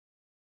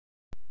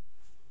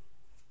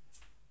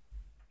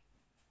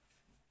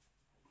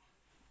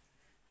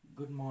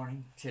Good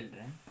morning,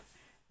 children.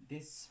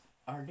 This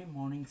early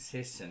morning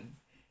session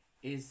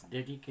is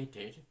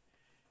dedicated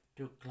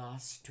to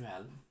class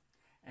 12,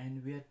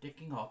 and we are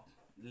taking up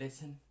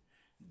lesson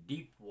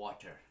Deep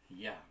Water.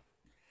 Yeah.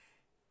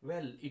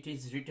 Well, it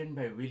is written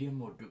by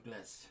William O.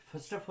 Douglas.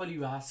 First of all,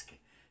 you ask,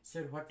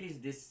 sir, what is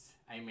this?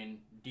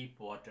 Deep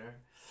water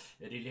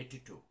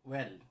related to?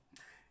 Well,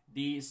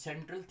 the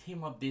central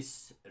theme of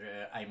this,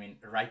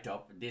 write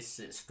up,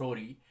 this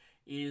story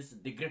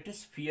is the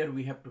greatest fear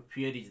we have to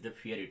fear is the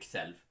fear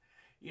itself.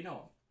 You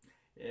know,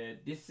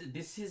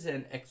 this is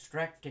an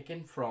extract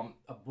taken from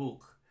a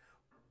book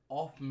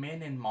of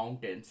Men and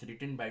Mountains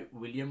written by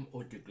William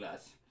O.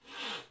 Douglas.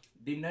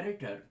 The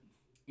narrator,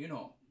 you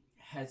know,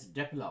 has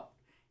developed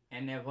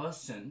an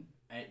aversion,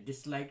 a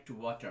dislike to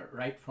water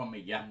right from a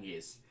young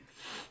age.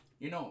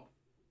 You know,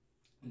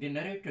 the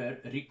narrator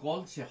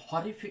recalls a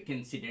horrific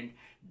incident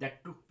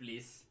that took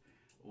place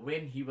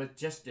when he was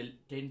just 10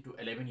 to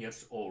 11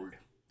 years old.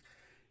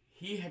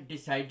 He had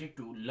decided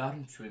to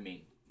learn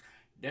swimming.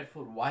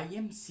 Therefore,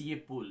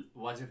 YMCA pool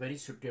was a very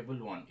suitable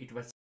one. It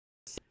was,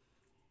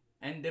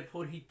 and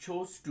therefore he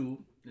chose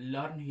to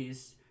learn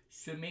his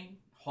swimming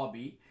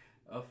hobby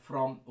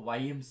from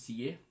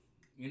YMCA,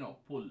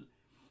 pool,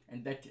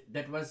 and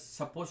that was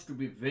supposed to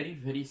be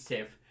very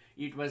safe.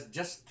 It was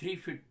just 3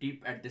 feet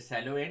deep at the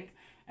shallow end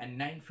and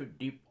 9 feet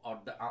deep on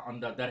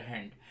the other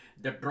hand.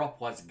 The drop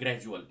was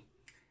gradual,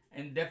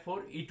 and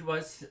therefore it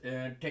was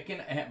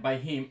taken by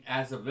him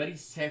as a very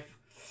safe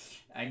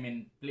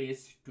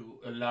place to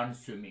learn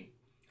swimming.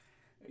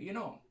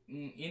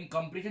 In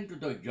comparison to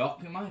the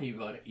Yakima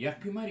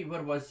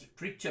River was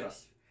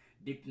treacherous.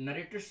 The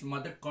narrator's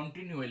mother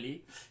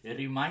continually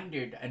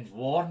reminded and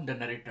warned the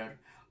narrator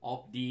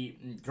of the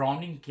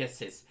drowning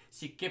cases.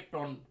 She kept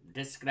on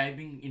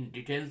describing in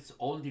details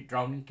all the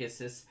drowning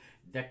cases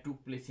that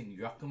took place in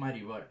Yakima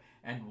River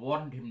and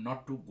warned him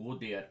not to go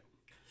there.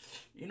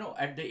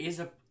 At the age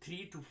of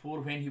 3 to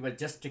 4, when he was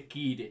just a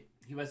kid,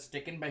 he was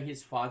taken by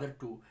his father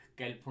to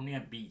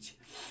California beach.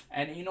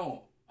 And,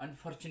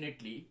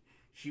 unfortunately,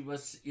 she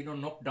was,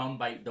 knocked down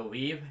by the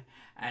wave,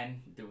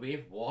 and the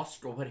wave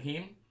washed over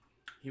him.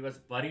 He was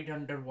buried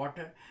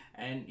underwater,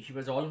 and he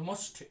was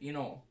almost,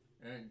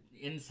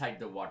 inside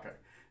the water.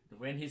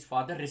 When his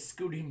father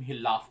rescued him, he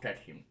laughed at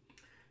him.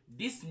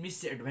 This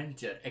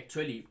misadventure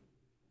actually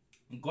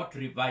got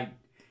revived.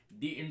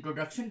 The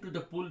introduction to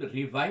the pool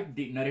revived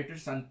the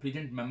narrator's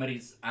unpleasant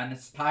memories and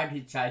stirred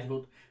his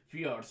childhood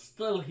fears.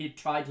 Still, he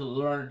tried to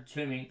learn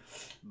swimming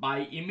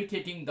by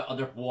imitating the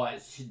other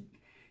boys.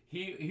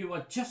 He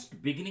was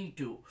just beginning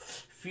to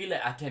feel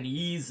at an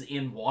ease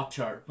in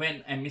water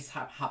when a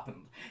mishap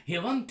happened. He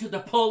went to the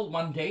pool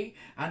one day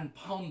and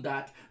found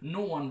that no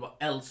one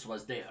else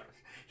was there.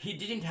 He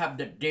didn't have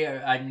the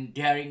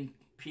daring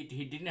feat.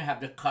 He didn't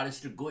have the courage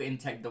to go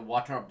inside the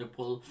water of the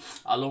pool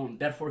alone.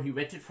 Therefore, he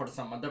waited for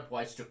some other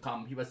boys to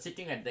come. He was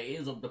sitting at the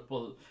edge of the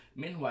pool.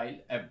 Meanwhile,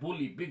 a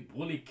big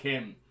bully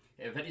came.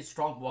 A very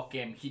strong boy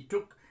came. He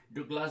took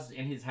Douglas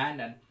in his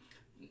hand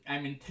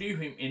and threw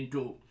him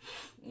into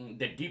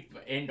the deep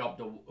end of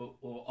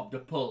the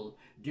pool.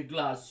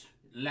 Douglas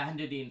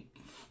landed in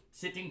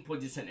sitting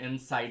position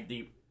inside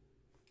the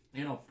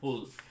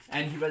pool,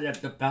 and he was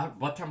at the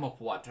bottom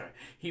of water.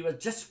 He was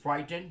just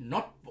frightened,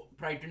 not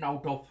frightened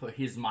out of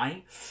his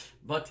mind,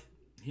 but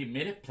he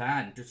made a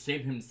plan to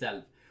save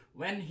himself.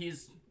 When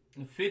his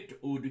feet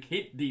would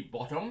hit the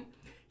bottom,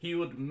 he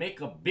would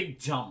make a big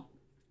jump,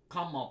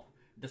 come up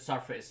the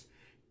surface,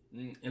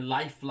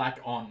 lie flat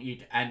on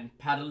it, and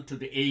paddle to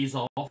the edge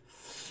of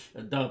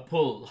the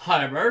pool.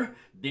 However,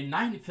 the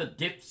 9 foot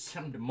dip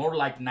seemed more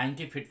like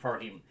 90 feet for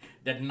him.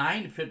 The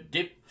 9 foot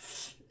dip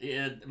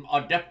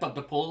or depth of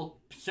the pool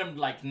seemed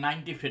like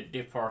 90 feet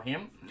deep for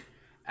him,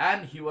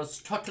 and he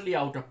was totally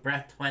out of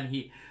breath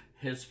when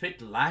his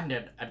feet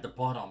landed at the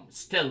bottom.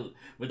 Still,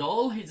 with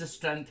all his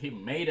strength, he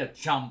made a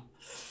jump,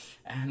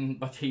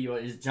 but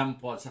his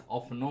jump was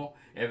of no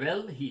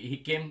avail. He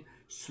came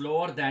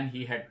slower than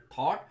he had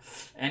thought,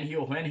 and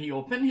when he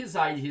opened his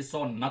eyes, he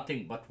saw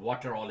nothing but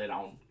water all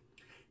around.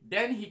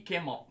 Then he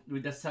came up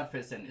with the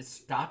surface and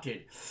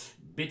started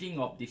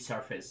beating up the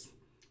surface.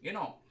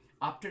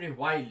 After a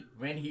while,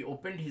 when he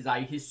opened his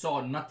eye, he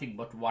saw nothing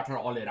but water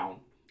all around.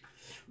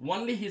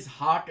 Only his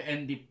heart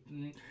and the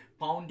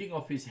pounding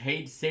of his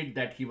head said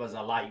that he was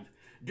alive.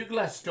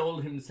 Douglas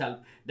told himself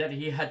that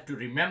he had to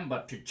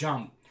remember to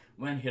jump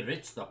when he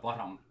reached the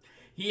bottom.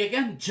 He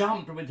again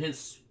jumped with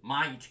his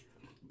might,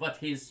 but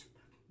his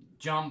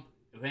jump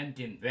went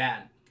in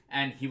vain,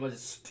 and he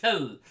was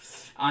still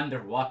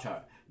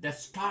underwater. The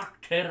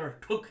stark terror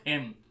took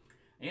him,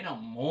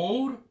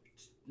 more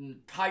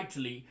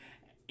tightly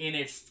in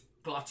its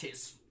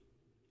clutches.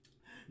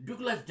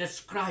 Douglas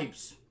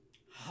describes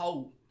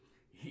how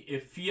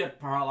fear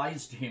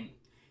paralyzed him.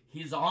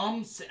 His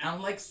arms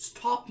and legs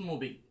stopped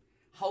moving.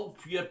 How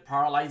fear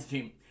paralyzed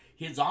him.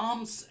 His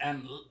arms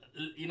and,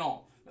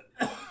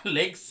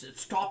 legs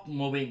stopped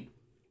moving.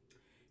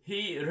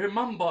 He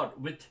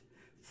remembered with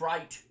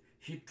fright.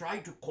 He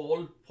tried to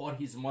call for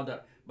his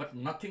mother, but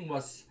nothing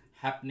was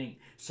happening.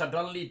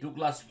 Suddenly,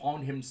 Douglas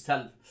found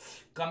himself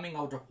coming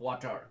out of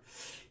water.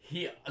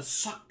 He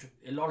sucked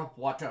a lot of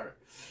water.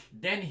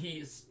 Then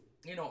he,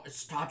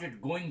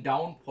 started going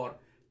down for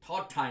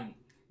third time.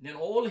 Then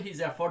all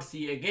his efforts,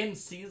 he again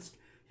seized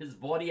his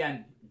body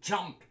and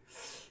jumped.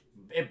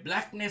 A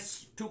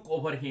blackness took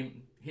over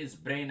him, his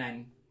brain,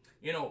 and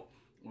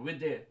with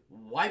the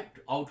wiped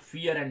out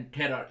fear and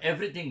terror,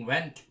 everything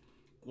went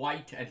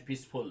quiet and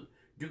peaceful.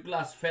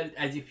 Douglas felt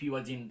as if he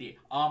was in the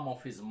arm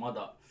of his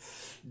mother.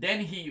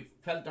 Then he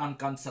felt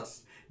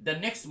unconscious. The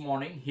next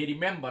morning, he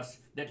remembers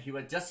that he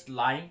was just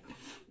lying.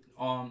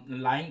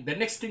 The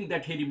next thing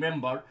that he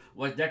remembered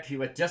was that he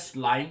was just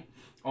lying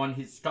on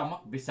his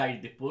stomach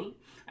beside the pool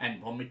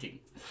and vomiting.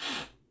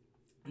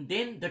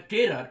 Then the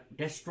terror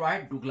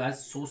destroyed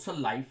Douglas' social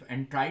life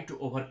and tried to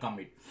overcome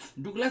it.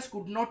 Douglas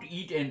could not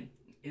eat and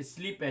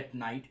sleep at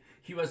night.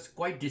 He was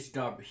quite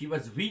disturbed. He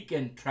was weak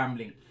and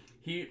trembling.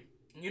 He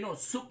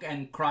shook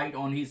and cried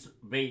on his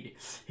bed.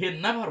 He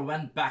never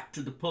went back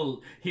to the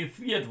pool. He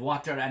feared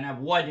water and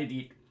avoided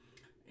it.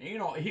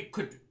 He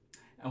could,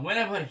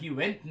 whenever he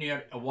went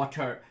near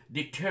water,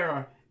 the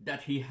terror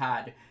that he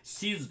had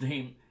seized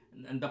him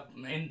in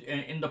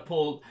the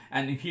pool,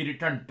 and he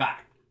returned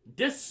back.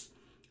 This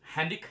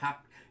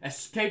handicap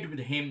stayed with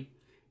him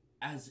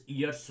as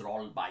years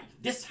rolled by.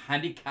 This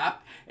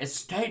handicap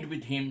stayed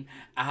with him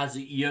as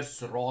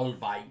years rolled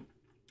by.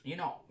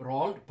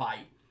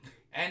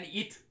 And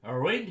it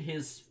ruined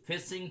his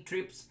fishing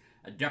trips,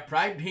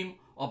 deprived him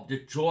of the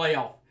joy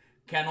of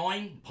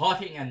canoeing,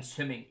 boating, and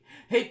swimming.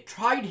 He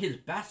tried his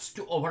best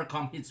to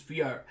overcome his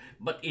fear,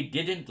 but it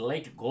didn't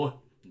let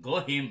go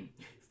him.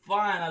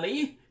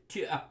 Finally,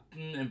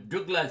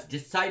 Douglas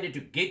decided to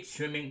get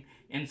swimming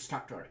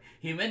instructor.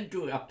 He went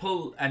to a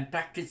pool and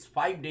practiced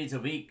 5 days a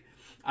week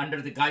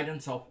under the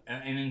guidance of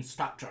an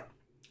instructor.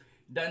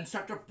 The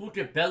instructor put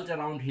a belt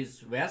around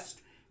his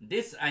waist.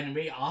 This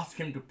anyway asked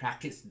him to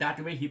practice.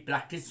 That way he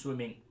practiced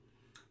swimming.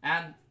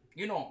 And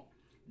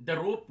the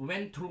rope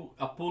went through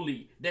a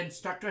pulley. The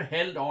instructor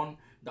held on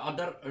the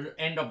other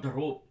end of the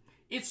rope.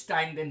 Each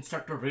time the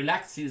instructor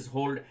relaxed his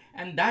hold,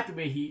 and that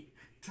way he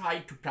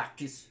tried to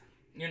practice,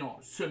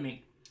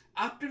 swimming.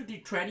 After the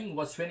training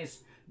was finished,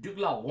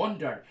 Douglas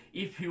wondered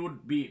if he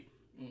would be,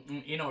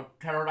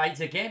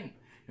 terrorized again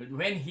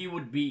when he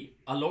would be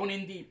alone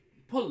in the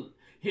pool.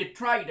 He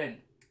tried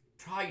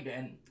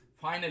and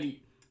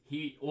finally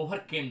he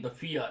overcame the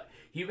fear.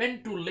 He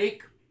went to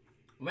Lake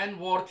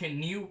Wentworth in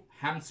New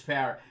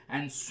Hampshire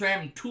and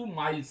swam 2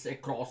 miles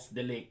across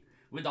the lake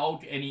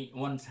without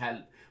anyone's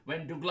help.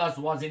 When Douglas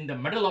was in the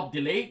middle of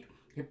the lake,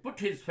 he put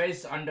his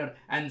face under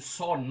and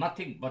saw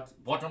nothing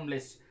but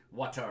bottomless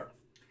water.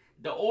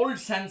 The old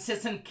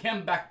sensation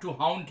came back to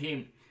haunt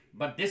him,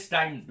 but this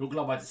time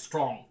Douglas was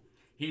strong.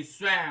 He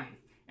swam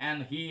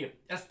and he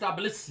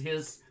established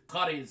his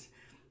courage,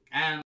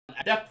 and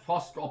at that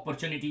first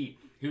opportunity,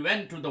 he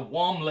went to the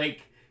warm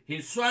lake.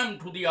 He swam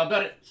to the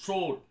other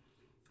shore.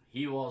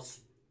 He was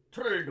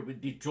thrilled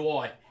with the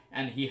joy,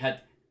 and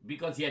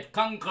because he had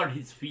conquered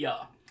his fear.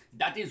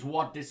 That is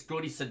what this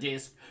story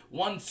suggests.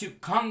 Once you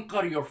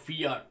conquer your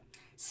fear,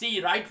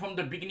 see, right from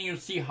the beginning, you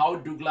see how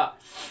Douglas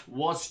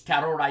was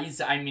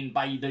terrorized,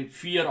 by the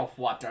fear of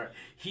water.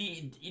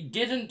 He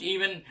didn't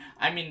even,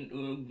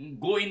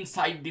 go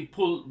inside the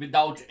pool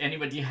without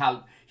anybody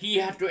help. He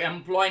had to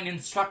employ an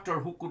instructor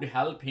who could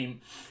help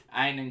him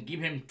and give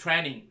him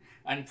training.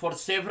 And for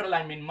several,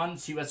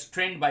 months, he was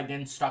trained by the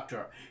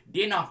instructor.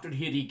 Then after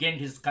he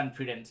regained his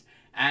confidence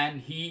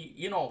and he,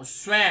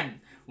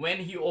 swam. When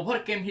he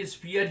overcame his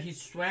fear, he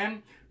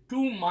swam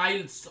 2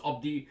 miles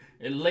of the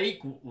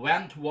Lake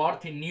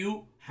Wentworth in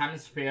New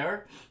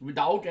Hampshire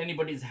without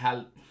anybody's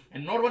help.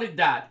 And not only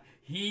that,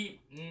 he,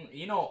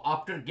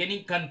 after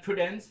gaining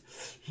confidence,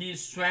 he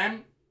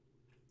swam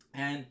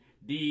and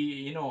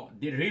the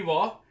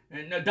river,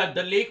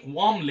 the lake,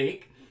 warm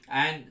lake,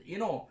 and,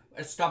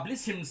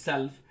 established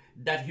himself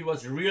that he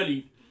was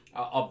really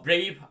a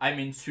brave,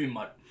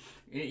 swimmer.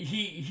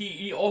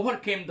 He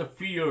overcame the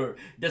fear.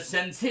 The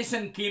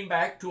sensation came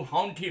back to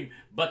haunt him,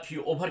 but he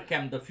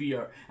overcame the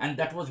fear, and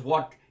that was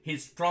what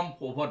his trump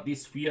over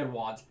this fear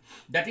was.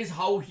 That is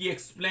how he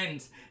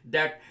explains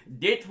that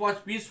death was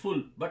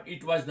peaceful, but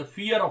it was the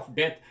fear of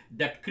death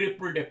that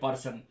crippled a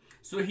person.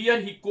 So here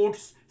he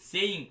quotes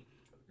saying,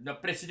 the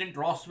President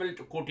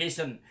Roosevelt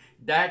quotation,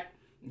 that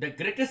the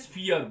greatest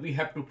fear we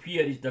have to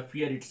fear is the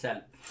fear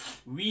itself.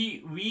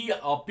 We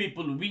are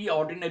people, we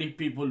ordinary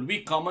people,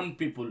 we common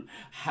people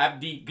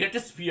have the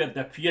greatest fear,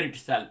 the fear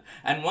itself.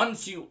 And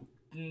once you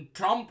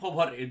trump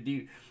over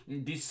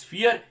this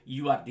fear,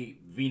 you are the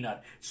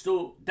winner.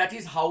 So that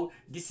is how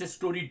this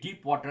story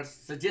Deep Water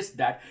suggests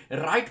that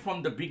right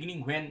from the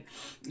beginning, when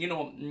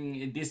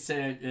this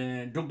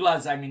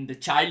Douglas, the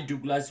child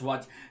Douglas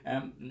was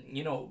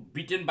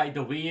beaten by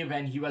the wave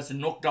and he was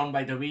knocked down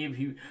by the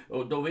wave.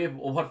 The wave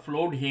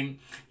overflowed him.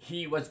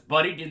 He was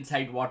buried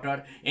inside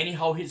water.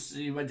 Anyhow,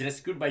 he was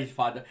rescued by his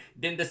father.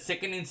 Then the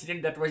second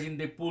incident that was in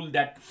the pool,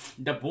 that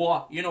the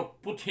boa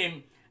put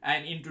him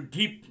and into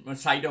deep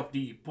side of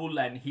the pool,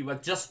 and he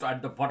was just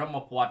at the bottom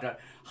of water.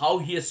 How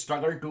he has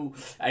struggled to,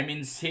 I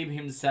mean, save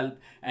himself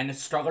and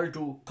struggled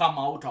to come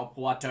out of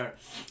water.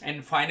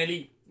 And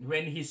finally,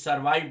 when he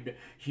survived,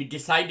 he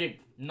decided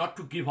not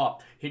to give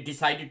up. He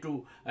decided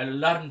to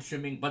learn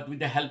swimming, but with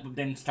the help of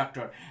the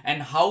instructor,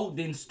 and how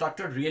the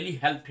instructor really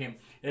helped him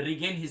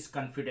regain his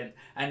confidence.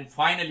 And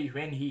finally,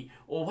 when he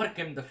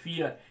overcame the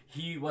fear,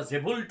 he was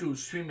able to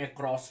swim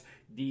across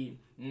the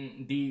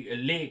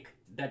lake.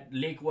 That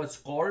lake was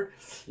called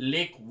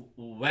Lake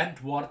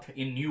Wentworth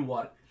in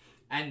Newark,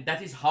 and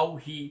that is how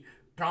he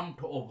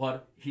trumped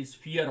over his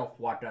fear of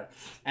water.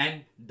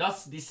 And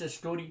thus this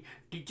story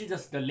teaches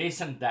us the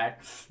lesson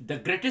that the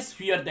greatest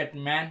fear that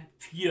man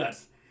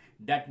fears,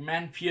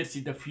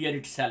 is the fear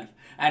itself.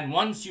 And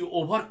once you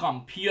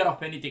overcome fear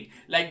of anything,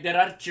 like there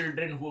are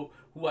children who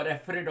are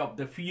afraid of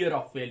the fear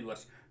of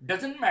failures.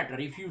 Doesn't matter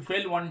if you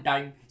fail one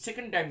time,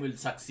 second time will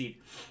succeed.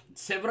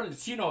 Several,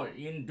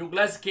 in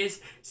Douglas case,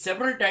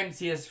 several times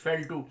he has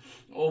failed to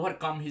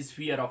overcome his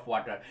fear of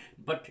water,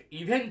 but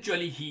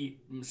eventually he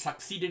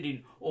succeeded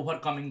in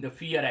overcoming the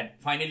fear and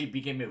finally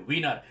became a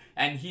winner.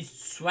 And he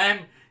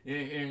swam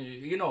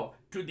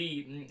to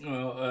the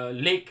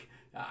lake,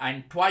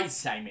 and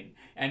twice, I mean,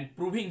 and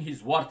proving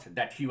his worth,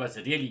 that he was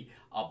really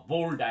a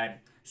bold and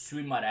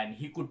swimmer, and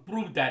he could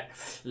prove that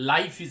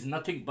life is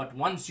nothing but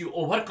once you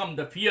overcome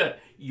the fear,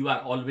 you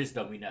are always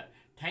the winner.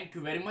 Thank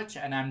you very much,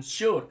 and I'm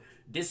sure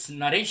this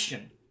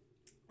narration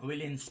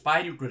will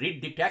inspire you to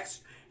read the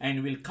text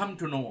and will come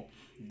to know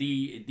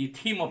the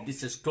theme of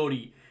this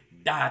story,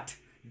 that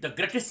the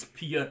greatest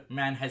fear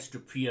man has to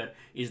fear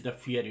is the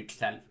fear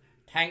itself.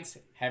 Thanks.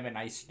 Have a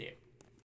nice day.